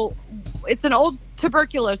 so it's an old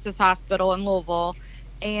tuberculosis hospital in Louisville,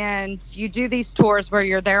 and you do these tours where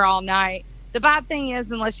you're there all night. The bad thing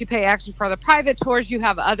is, unless you pay extra for the private tours, you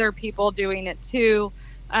have other people doing it too.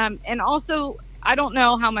 And also, I don't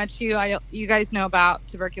know how much you guys know about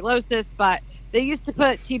tuberculosis, but they used to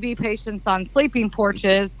put TB patients on sleeping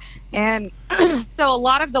porches, and so a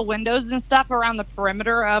lot of the windows and stuff around the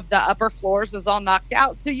perimeter of the upper floors is all knocked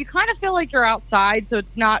out. So you kind of feel like you're outside, so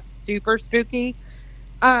it's not super spooky.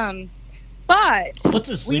 But what's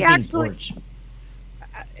a sleeping porch?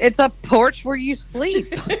 It's a porch where you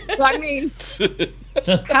sleep. So, I mean,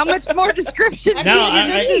 So how much more description? I No, mean, it's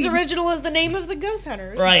just I- as original as the name of the Ghost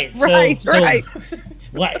Hunters. right, so, Right, right.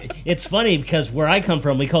 What? It's funny because where I come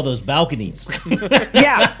from, we call those balconies.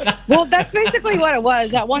 Yeah. Well, that's basically what it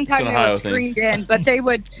was. At one time an they Ohio were thing. screened in,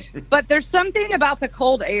 but there's something about the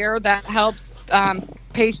cold air that helps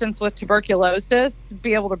patients with tuberculosis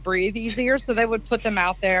be able to breathe easier. So they would put them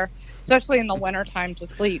out there, especially in the wintertime to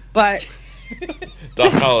sleep. But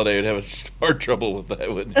Doc Holliday would have hard trouble with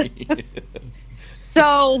that, wouldn't he?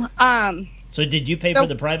 so, So did you pay for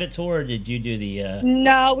the private tour, or did you do the?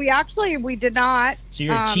 no, we did not. So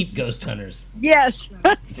you're cheap ghost hunters. Yes.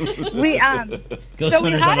 we Ghost so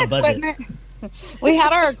we hunters had on a budget. equipment. We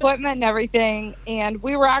had our equipment and everything, and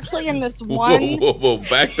we were actually in this Whoa, one. whoa, whoa!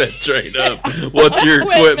 Back that train up. What's your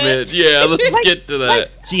equipment? Yeah, let's get to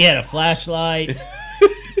that. She had a flashlight.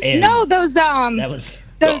 And No, those that was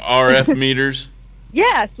The those, RF meters,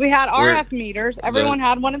 yes, we had Where RF meters. Everyone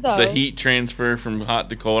had one of those. the heat transfer from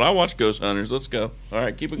hot to cold. I watch Ghost Hunters. Let's go. All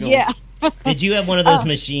right, keep it going. Yeah. Did you have one of those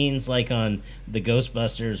machines like on the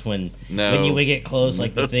Ghostbusters when No. you would get close,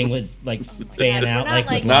 like the thing would like fan we're out not like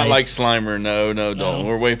like with Not like lights? Slimer. No, don't. No.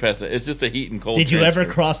 We're way past that. It's just a heat and cold. Did you ever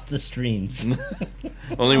transfer. cross the streams?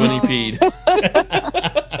 Only when he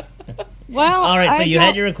peed. Well, All right, so I you don't-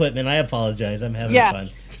 had your equipment. I apologize. I'm having Yeah. fun.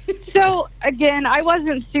 So again, I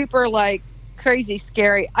wasn't super like crazy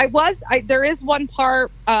scary. There is one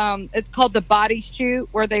part. It's called the body shoot,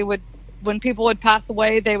 where they would, when people would pass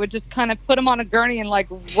away, they would just kind of put them on a gurney and like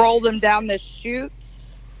roll them down this chute.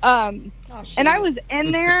 Oh, And I was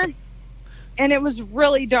in there, and it was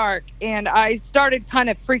really dark, and I started kind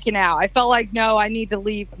of freaking out. I felt like, no, I need to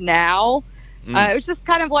leave now. It was just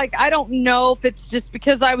kind of like, I don't know if it's just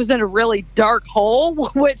because I was in a really dark hole,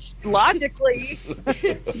 which logically,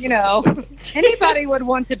 anybody would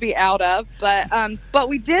want to be out of. But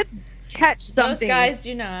we did catch Those something. guys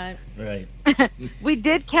do not. Right. We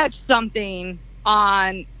did catch something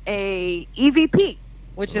on a EVP,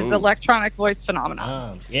 which is Ooh. electronic voice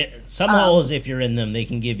phenomenon. Some holes, if you're in them, they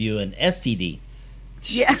can give you an STD.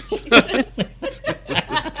 Yeah.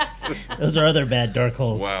 Those are other bad dark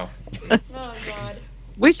holes. Wow. Oh God.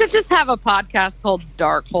 We should just have a podcast called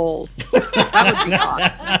Dark Holes. That would be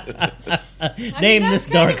awesome. Name that's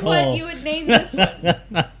this dark kind of what hole. you would name this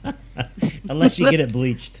one. Unless you get it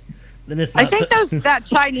bleached. Then it's not I think that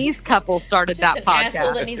Chinese couple started It's just that an asshole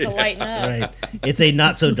podcast. that needs to lighten up. right. It's a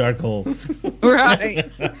not so dark hole. Right.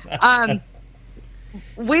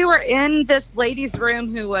 We were in this lady's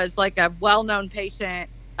room who was like a well-known patient.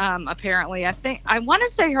 Apparently, I want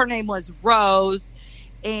to say her name was Rose,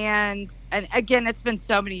 and again, it's been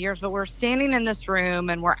so many years, but we're standing in this room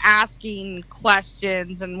and we're asking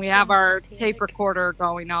questions, and we have our tape recorder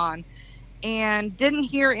going on, and didn't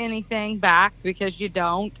hear anything back because you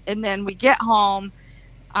don't. And then we get home,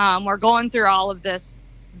 we're going through all of this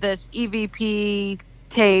EVP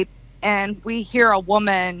tape, and we hear a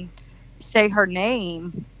woman say her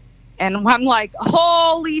name, and I'm like,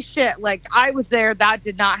 holy shit, like I was there, that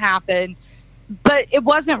did not happen. But it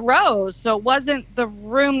wasn't Rose, so it wasn't the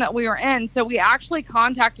room that we were in. So we actually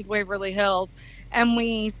contacted Waverly Hills, and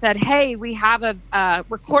we said, hey, we have a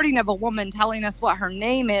recording of a woman telling us what her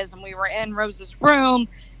name is, and we were in Rose's room.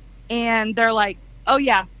 And they're like, oh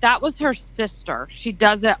yeah, that was her sister. She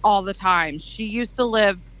does it all the time. She used to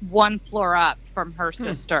live one floor up from her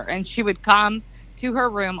sister, and she would come to her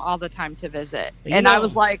room all the time to visit. You And know- I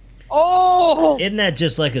was like, oh, Isn't that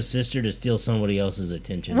just like a sister to steal somebody else's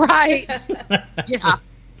attention? right. Yeah.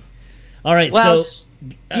 All right, Well, so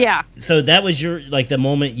yeah. so that was your like the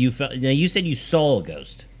moment you felt. Now you said you saw a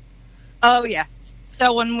ghost. Oh yes.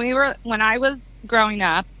 So when I was growing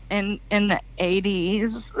up in the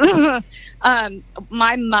 80s,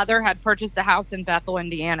 my mother had purchased a house in Bethel,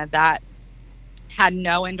 Indiana that had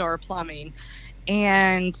no indoor plumbing.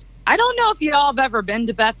 And I don't know if y'all have ever been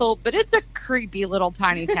to Bethel, but it's a creepy little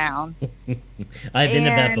tiny town. I've been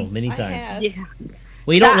to And Bethel many I times. have. Yeah.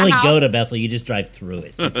 Well, you don't That really house- go to Bethel. You just drive through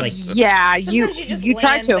it. It's like Yeah, Sometimes you just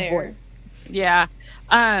try land to there. avoid. Yeah.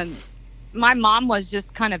 My mom was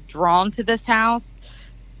just kind of drawn to this house.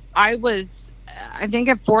 I was, I think,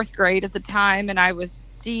 in 4th grade at the time, and I was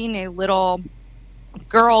seeing a little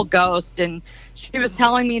girl ghost, and she was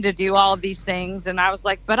telling me to do all of these things, and I was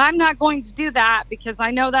like, but I'm not going to do that because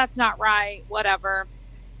I know that's not right, whatever.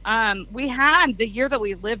 We had, the year that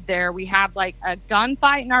we lived there, we had like a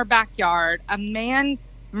gunfight in our backyard. A man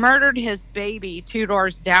murdered his baby 2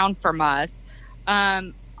 doors down from us.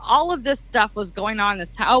 All of this stuff was going on in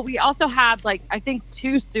this town. Oh, we also had like, I think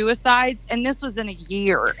 2 suicides, and this was in a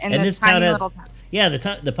year. In and this this town tiny has little town. yeah,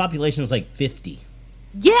 the population was like 50.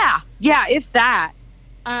 Yeah, if that.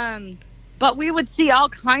 But we would see all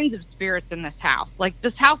kinds of spirits in this house. Like,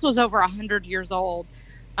 this house was over 100 years old.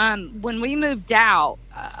 When we moved out,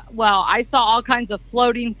 I saw all kinds of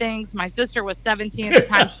floating things. My sister was 17 at the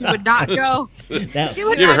time. She would not go. That, She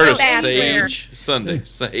would You ever not heard go of back there. Sage? Sunday,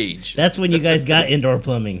 Sage. that's when you guys got indoor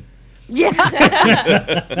plumbing.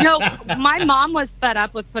 Yeah. No, my mom was fed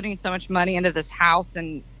up with putting so much money into this house,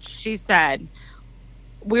 and she said,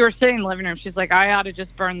 we were sitting in the living room. She's like, I ought to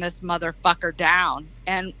just burn this motherfucker down.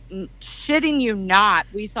 And shitting you not,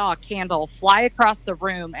 we saw a candle fly across the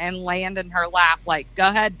room and land in her lap. Like, go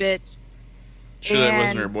ahead, bitch. Sure that wasn't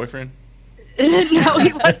And- her boyfriend? No,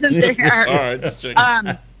 he wasn't there. All right, just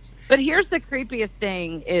checking. But here's the creepiest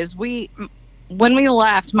thing is when we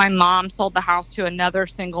left, my mom sold the house to another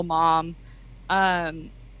single mom,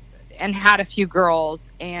 and had a few girls.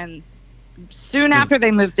 And soon after they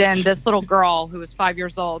moved in, this little girl who was 5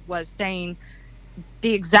 years old was saying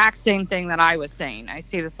the exact same thing that I was saying. I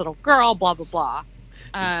see this little girl, blah, blah,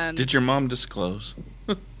 blah. Did your mom disclose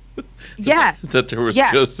Yes. that there was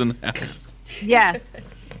Yes. ghosts in the house? Yes.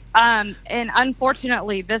 And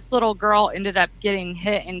unfortunately, this little girl ended up getting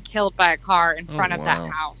hit and killed by a car in front of wow.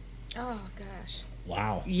 that house. Oh gosh.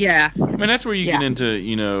 Wow. Yeah. I mean, that's where you get Yeah.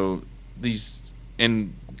 into, these,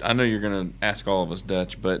 and I know you're going to ask all of us,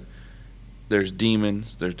 Dutch, but there's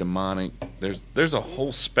demons, there's demonic, there's a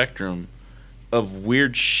whole spectrum of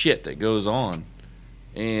weird shit that goes on.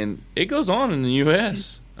 And it goes on in the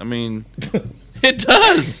U.S. I mean, it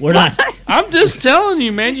does. We're not. I'm just telling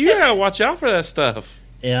you, man, you got to watch out for that stuff.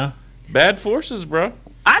 Yeah. Bad forces, bro.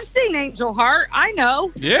 I've seen Angel Heart. I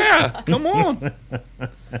know. Yeah, come on.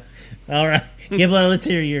 All right. Giblin, let's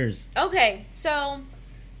hear yours. Okay, so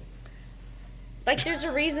like there's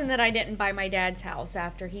a reason that I didn't buy my dad's house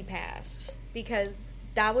after he passed, because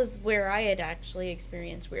that was where I had actually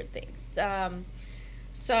experienced weird things.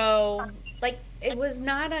 So like it was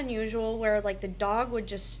not unusual where like the dog would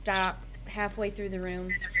just stop halfway through the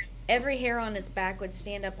room. Every hair on its back would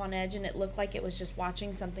stand up on edge, and it looked like it was just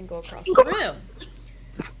watching something go across the room.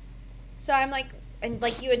 So I'm like, and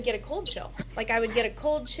like you would get a cold chill. Like I would get a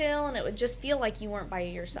cold chill, and it would just feel like you weren't by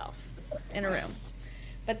yourself in a room.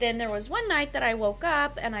 But then there was one night that I woke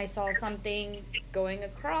up and I saw something going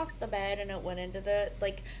across the bed, and it went into the,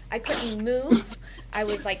 like, I couldn't move. I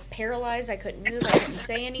was like paralyzed. I couldn't move. I couldn't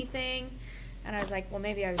say anything. And I was like, well,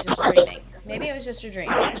 maybe I was just dreaming. Maybe it was just a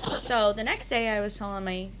dream. So the next day I was telling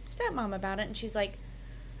my stepmom about it, and she's like,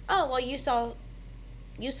 oh, well, you saw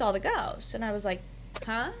the ghost. And I was like,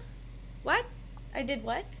 huh? What? I did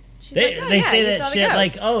what? She's They, like, oh, they yeah, say you that saw the shit ghost.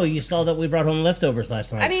 like, oh, you saw that we brought home leftovers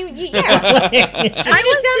last night. I mean, yeah. I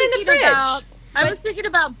was down in the fridge. I was thinking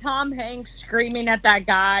about Tom Hanks screaming at that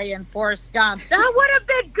guy in Forrest Gump. That would have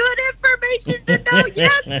been good information to know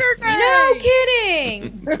yesterday. No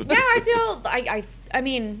kidding. Yeah, I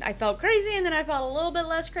mean, I felt crazy, and then I felt a little bit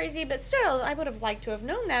less crazy, but still, I would have liked to have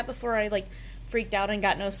known that before I like freaked out and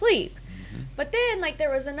got no sleep. But then, like,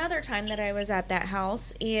 there was another time that I was at that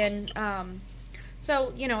house, and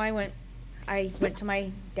so you know, I went to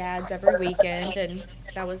my dad's every weekend, and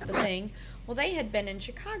that was the thing. Well, they had been in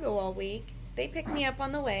Chicago all week. They picked me up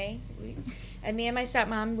on the way, and me and my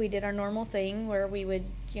stepmom, we did our normal thing where we would,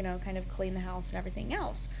 you know, kind of clean the house and everything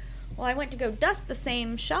else. Well, I went to go dust the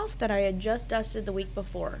same shelf that I had just dusted the week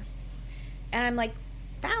before. And I'm like,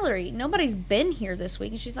 Valerie, nobody's been here this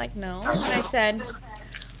week. And she's like, no. And I said,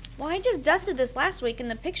 well, I just dusted this last week,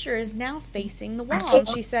 and the picture is now facing the wall. And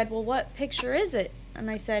she said, well, what picture is it?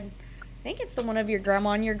 And I said, I think it's the one of your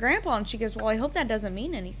grandma and your grandpa. And she goes, well, I hope that doesn't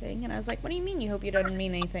mean anything. And I was like, what do you mean you hope it doesn't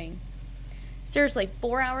mean anything? Seriously,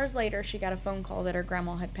 4 hours later, she got a phone call that her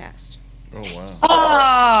grandma had passed. Oh, wow.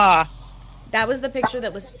 Ah, That was the picture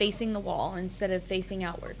that was facing the wall instead of facing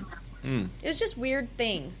outward. Mm. It was just weird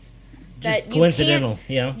things Just that coincidental,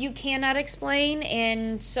 yeah. you cannot explain,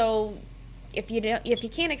 and so if you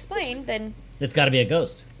can't explain, then It's got to be a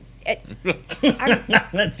ghost. it,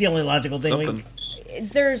 That's the only logical thing. Something.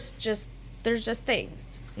 there's just there's just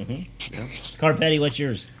things. Yeah. Carpetti, what's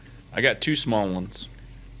yours? I got 2 small ones,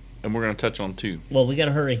 and we're going to touch on 2. Well, we got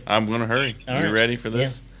to hurry. I'm going to hurry. All You right. ready for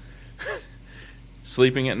this?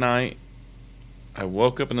 Sleeping at night. I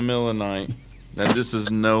woke up in the middle of the night. Now, this is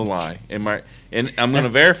no lie. And I'm going to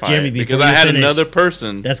verify Jeremy, it because before I you had finish, another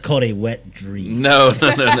person. That's called a wet dream. No.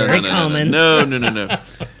 Very common. No.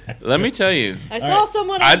 Let me tell you. I saw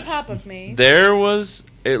someone I- on top of me.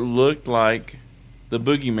 It looked like the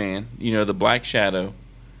boogeyman, the black shadow,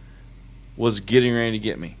 was getting ready to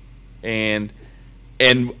get me. And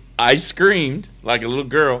I screamed like a little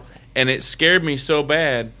girl, and it scared me so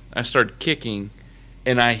bad, I started kicking,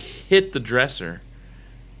 and I hit the dresser.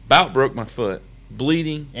 About broke my foot,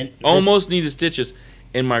 bleeding, And almost needed stitches.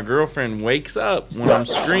 And my girlfriend wakes up when I'm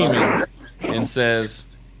screaming and starts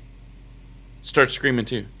screaming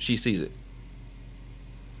too. She sees it.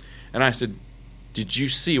 And I said, did you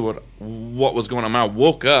see what was going on? I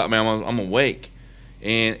woke up, man, I'm awake,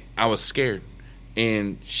 and I was scared.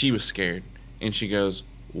 And she was scared. And she goes,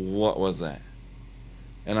 what was that?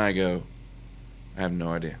 And I go, I have no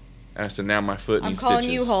idea. And I said, now my foot I'm needs calling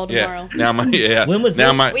stitches. you Hall tomorrow. Yeah. When was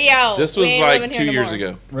now this? We out. This We was ain't like living 2 here years no more.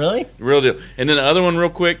 ago. Really? Real deal. And then the other one, real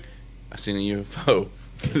quick. I seen a UFO.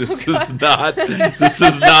 This is not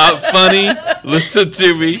funny. Listen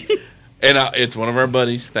to me. And it's one of our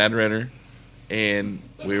buddies, Thad Redder, and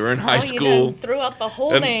we were in high You school. done threw out the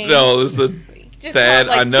whole And, name. no, listen, Just Thad.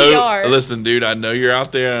 called, like, I know. TR. Listen, dude. I know you're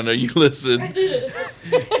out there. I know you listen.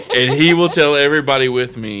 And he will tell everybody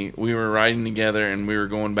with me. We were riding together, and we were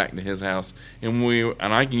going back to his house. And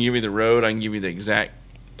I can give you the road. I can give you the exact.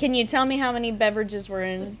 Can you tell me how many beverages were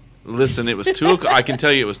in? Listen, it was 2:00. I can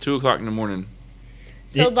tell you, it was 2:00 in the morning.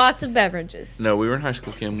 So lots of beverages. No, we were in high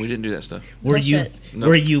school, Kim. We didn't do that stuff. Were you Bullshit. No.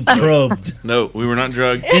 were you probed? No, we were not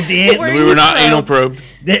drugged. Did the Were We you were not probed? anal probed.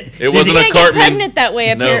 Did, It wasn't You a can't get Cartman. pregnant that way,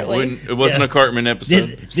 apparently. No, it wasn't Yeah. a Cartman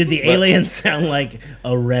episode. did the alien sound like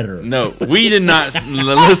a redder? No, we did not.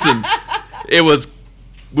 Listen,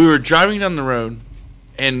 we were driving down the road,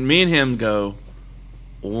 and me and him go,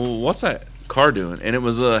 well, what's that car doing? And it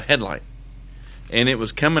was a headlight. And it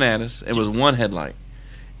was coming at us. It was one headlight.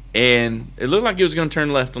 And it looked like it was going to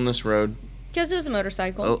turn left on this road. Because it was a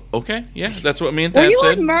motorcycle. Oh, okay, yeah, that's what me and Were Thad you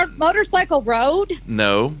said. on Motorcycle Road?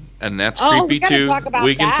 No, and that's Oh, we creepy gotta too. talk about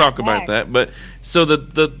We can that talk about next. that. But so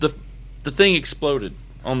the thing exploded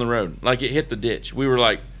on the road, like it hit the ditch. We were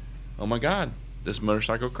like, "Oh my God, this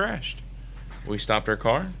motorcycle crashed." We stopped our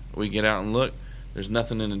car. We get out and look. There's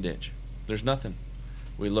nothing in the ditch. There's nothing.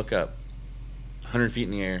 We look up, 100 feet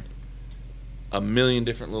in the air. A million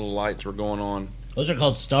different little lights were going on. Those are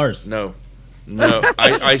called stars. No.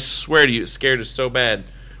 I swear to you, it scared us so bad.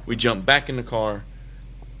 We jumped back in the car,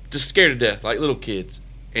 just scared to death, like little kids,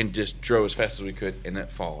 and just drove as fast as we could, and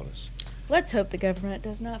that followed us. Let's hope the government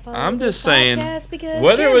does not follow I'm this just saying, podcast because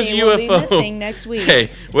whether it was Jeremy will be UFO, missing next week. hey,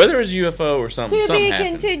 whether it was UFO or something, To something be happened.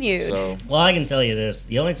 continued. So Well, I can tell you this: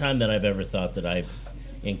 the only time that I've ever thought that I've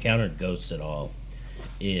encountered ghosts at all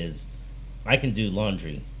is I can do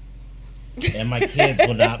laundry, and my kids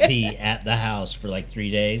will not be at the house for like 3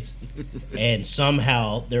 days, and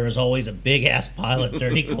somehow there is always a big ass pile of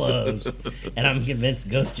dirty clothes, and I'm convinced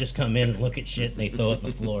ghosts just come in and look at shit and they throw it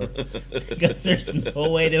on the floor because there's no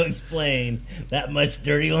way to explain that much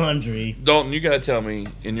dirty laundry. Dalton, you got to tell me,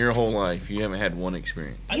 in your whole life, you haven't had one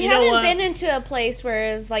experience. You, know haven't what? been into a place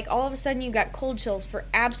where it's like all of a sudden you got cold chills for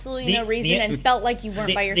absolutely The- no reason the- and felt like you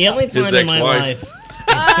weren't by The yourself. only His time in my ex-wife. life.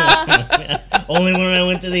 Only when I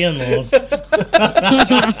went to the in-laws.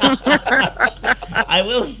 I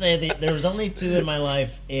will say that there was only 2 in my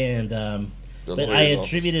life, and but I lawyer's office.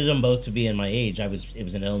 attributed them both to being my age. It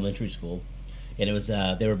was in elementary school, and it was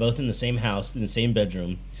they were both in the same house in the same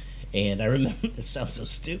bedroom. And I remember, this sounds so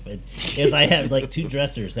stupid, is I had like 2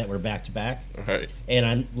 dressers that were back to back, Right. and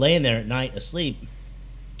I'm laying there at night asleep,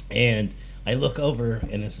 and I look over,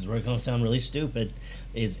 and this is where it's going to sound really stupid,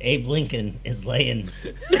 is Abe Lincoln is laying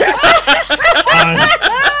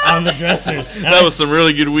on the dressers. And That was some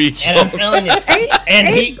really good weed. and I'm telling you, and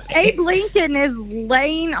Abe Lincoln is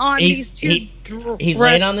laying on these two. he's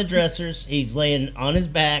laying on the dressers, he's laying on his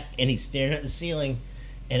back, and he's staring at the ceiling,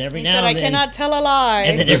 and every He now said, I and then, cannot tell a lie.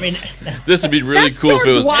 and then every This would be really That's cool if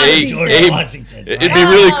it was George George Abe. Washington. It'd be right?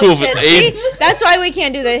 really Oh, cool if shit. Abe, See? That's why we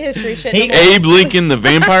can't do the history shit. He- no more. Abe Lincoln, the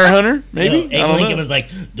vampire hunter, maybe? You know, I Abe don't Lincoln know. was like,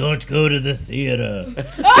 "Don't go to the theater."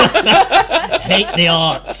 Hate the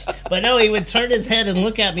arts, but no, he would turn his head and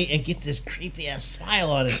look at me and get this creepy ass smile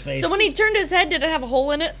on his face. So when he turned his head, did it have a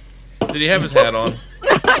hole in it? Did he have his hat on?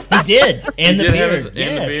 He did, and He the did have beard. his- and the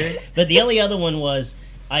Yes. beard? But the only other one was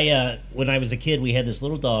when I was a kid, we had this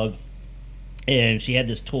little dog, and she had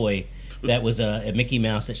this toy, that was a Mickey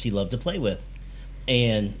Mouse that she loved to play with.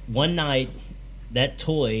 And one night, that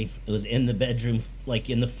toy was in the bedroom, like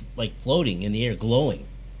floating in the air, glowing.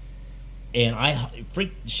 And I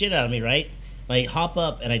freaked the shit out of me, right? I hop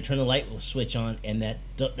up and I turn the light switch on, and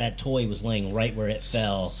that toy was laying right where it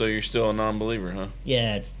fell. So you're still a non-believer, huh?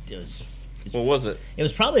 Yeah, What was it? It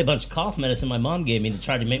was probably a bunch of cough medicine my mom gave me to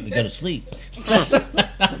try to make me go to sleep.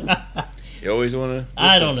 You always want to.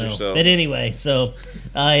 I don't know, yourself. but anyway, so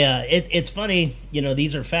it's funny.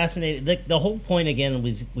 These are fascinating. The whole point again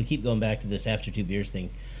was, we keep going back to this after 2 beers thing,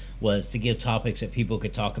 was to give topics that people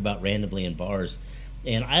could talk about randomly in bars.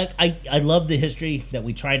 And I love the history that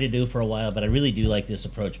we tried to do for a while, but I really do like this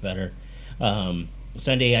approach better.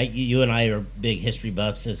 Sunday, you and I are big history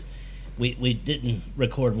buffs. As we didn't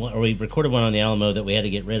record one, or we recorded one on the Alamo that we had to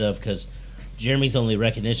get rid of because Jeremy's only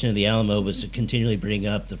recognition of the Alamo was to continually bring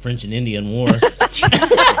up the French and Indian War.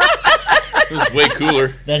 It was way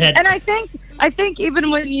cooler. And I think even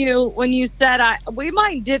when you said we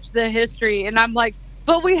might ditch the history, and I'm like,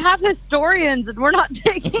 but we have historians, and we're not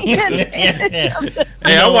taking advantage of this.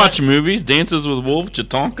 Hey, I watch movies. Dances with Wolves,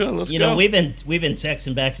 Chatonka. Let's go. We've been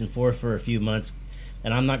texting back and forth for a few months,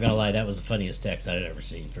 and I'm not gonna lie, that was the funniest text I'd ever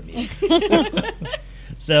seen from you.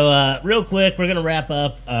 So, real quick, we're gonna wrap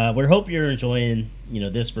up. We hope you're enjoying,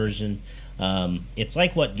 this version. It's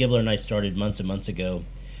like what Gibbler and I started months and months ago,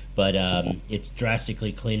 but it's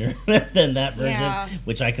drastically cleaner than that version,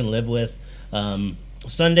 which I can live with.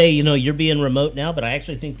 Sunday, you're being remote now, but I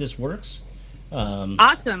actually think this works.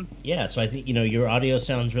 Awesome. Yeah, so I think, your audio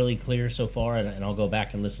sounds really clear so far, and I'll go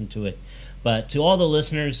back and listen to it. But to all the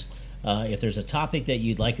listeners, if there's a topic that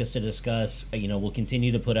you'd like us to discuss, we'll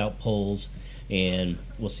continue to put out polls, and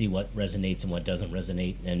we'll see what resonates and what doesn't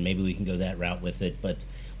resonate, and maybe we can go that route with it. But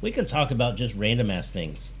we can talk about just random-ass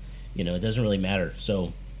things. It doesn't really matter.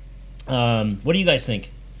 So, what do you guys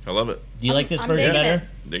think? I love it. Do you like this version better?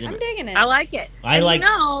 I'm digging it. I like it.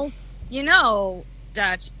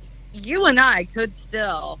 Dutch, you and I could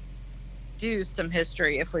still do some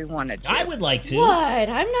history if we wanted to. I would like to. What?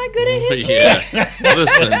 I'm not good at history. Yeah.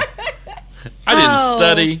 Listen, I didn't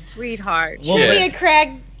study. Sweetheart. Well, Julia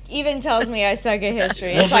Craig even tells me I suck at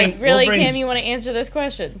history. It's like, really, Kim, you want to answer this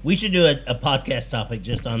question? We should do a podcast topic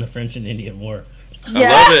just on the French and Indian War. I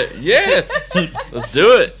love it. Yes. So, let's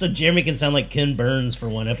do it. So Jeremy can sound like Ken Burns for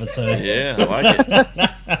one episode. Yeah, I like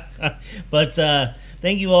it. But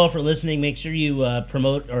thank you all for listening. Make sure you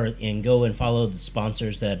promote and go and follow the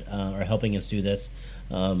sponsors that are helping us do this.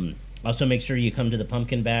 Also, make sure you come to the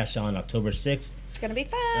Pumpkin Bash on October 6th. It's going to be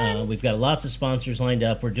fun. We've got lots of sponsors lined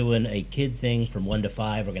up. We're doing a kid thing from 1 to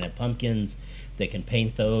 5. We're going to have pumpkins. They can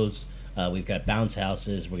paint those. We've got bounce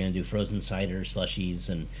houses. We're going to do frozen cider, slushies,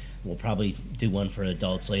 and we'll probably do one for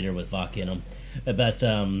adults later with vodka in them. But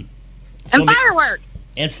and fireworks.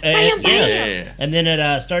 And yes. And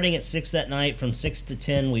then starting at 6 that night, from 6 to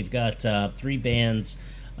 10, we've got 3 bands,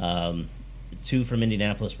 2 from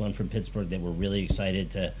Indianapolis, 1 from Pittsburgh, that we're really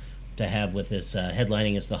excited to have with this.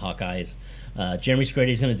 Headlining is the Hawkeyes. Jeremy Scrady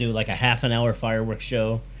is going to do like a half an hour fireworks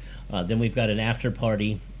show. Then we've got an after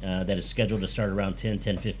party that is scheduled to start around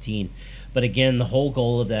 10:15. But again, the whole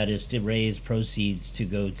goal of that is to raise proceeds to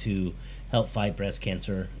go to help fight breast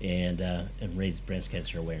cancer and raise breast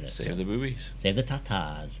cancer awareness. Save the boobies. Save the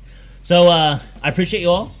tatas. So I appreciate you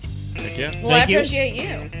all. Heck yeah. Well, I appreciate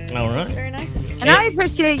you. All right. That's very nice of you. And I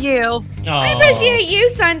appreciate you. I appreciate you,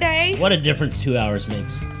 Sunday. What a difference 2 hours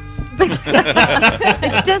makes.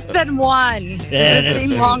 It's just been one. Yeah, it's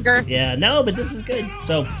been longer. Yeah, no, but this is good.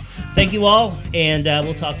 So thank you all, and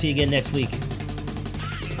we'll talk to you again next week.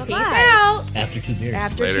 Peace out. After 2 beers.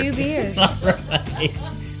 After Later. 2 beers. All right.